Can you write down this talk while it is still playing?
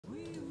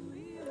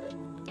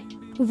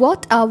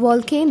What are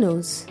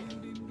volcanoes?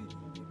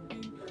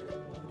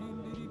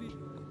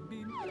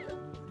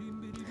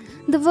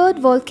 The word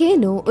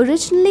volcano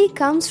originally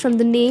comes from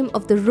the name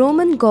of the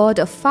Roman god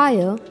of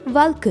fire,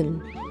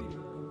 Vulcan.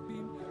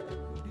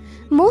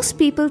 Most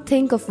people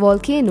think of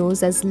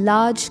volcanoes as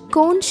large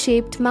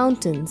cone-shaped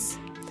mountains,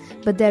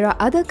 but there are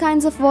other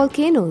kinds of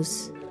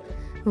volcanoes: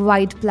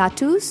 wide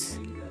plateaus,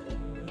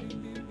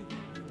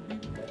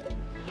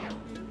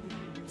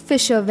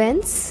 fissure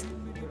vents,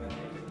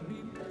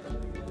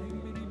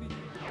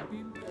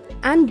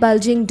 and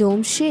bulging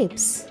dome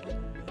shapes.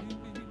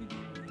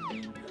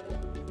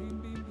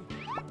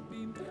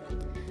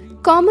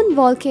 Common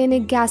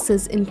volcanic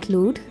gases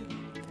include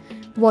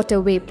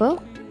water vapour,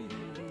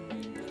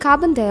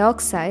 carbon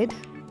dioxide,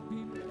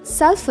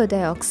 sulphur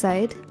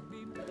dioxide,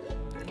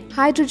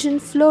 hydrogen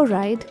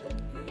fluoride,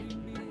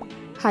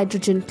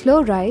 hydrogen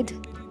chloride,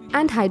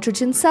 and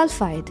hydrogen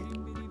sulfide.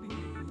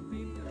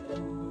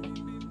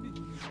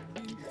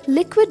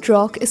 Liquid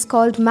rock is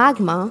called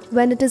magma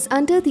when it is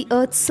under the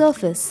Earth's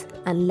surface,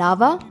 and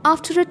lava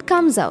after it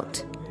comes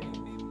out.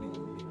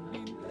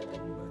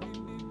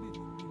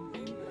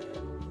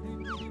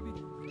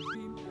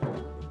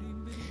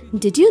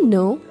 Did you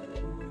know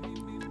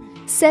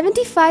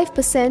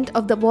 75%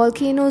 of the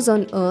volcanoes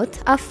on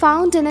Earth are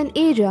found in an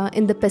area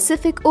in the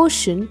Pacific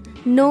Ocean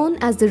known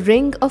as the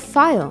Ring of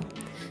Fire?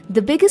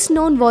 The biggest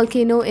known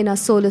volcano in our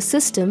solar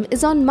system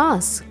is on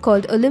Mars,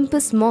 called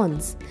Olympus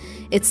Mons.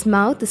 Its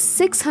mouth is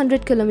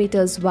 600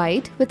 kilometers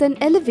wide with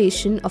an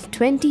elevation of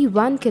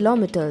 21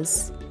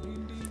 kilometers.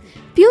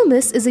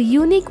 Pumice is a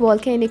unique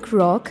volcanic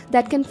rock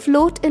that can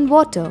float in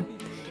water.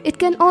 It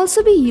can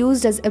also be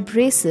used as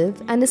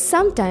abrasive and is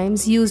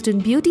sometimes used in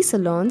beauty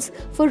salons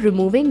for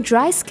removing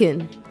dry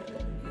skin.